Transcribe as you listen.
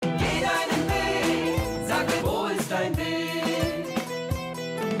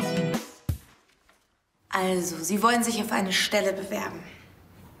Also, Sie wollen sich auf eine Stelle bewerben.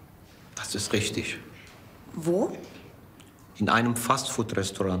 Das ist richtig. Wo? In einem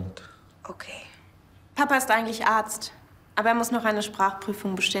Fastfood-Restaurant. Okay. Papa ist eigentlich Arzt, aber er muss noch eine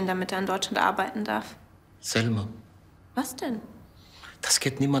Sprachprüfung bestehen, damit er in Deutschland arbeiten darf. Selma, Was denn? das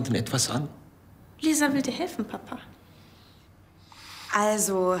geht niemandem etwas an. Lisa will dir helfen, Papa.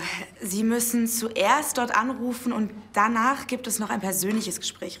 Also, Sie müssen zuerst dort anrufen und danach gibt es noch ein persönliches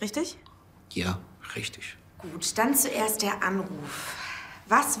Gespräch, richtig? Ja, richtig. Gut, dann zuerst der Anruf.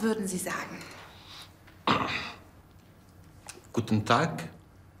 Was würden Sie sagen? Guten Tag,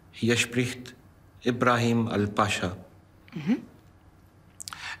 hier spricht Ibrahim Al-Pascha.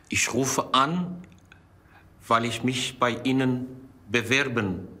 Ich rufe an, weil ich mich bei Ihnen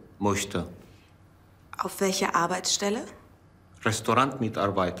bewerben möchte. Auf welche Arbeitsstelle?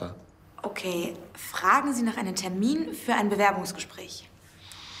 Restaurantmitarbeiter. Okay, fragen Sie nach einem Termin für ein Bewerbungsgespräch.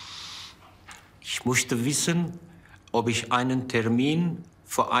 Ich möchte wissen, ob ich einen Termin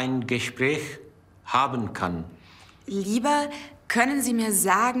für ein Gespräch haben kann. Lieber, können Sie mir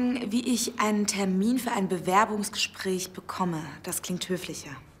sagen, wie ich einen Termin für ein Bewerbungsgespräch bekomme? Das klingt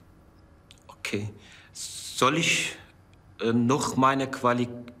höflicher. Okay. Soll ich noch meine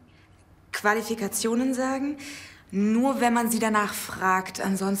Qualifikationen sagen? Nur wenn man Sie danach fragt.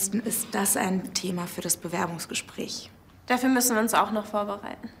 Ansonsten ist das ein Thema für das Bewerbungsgespräch. Dafür müssen wir uns auch noch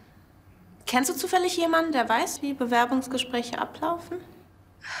vorbereiten. Kennst du zufällig jemanden, der weiß, wie Bewerbungsgespräche ablaufen?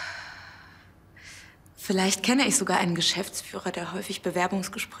 Vielleicht kenne ich sogar einen Geschäftsführer, der häufig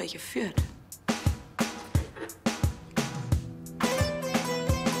Bewerbungsgespräche führt.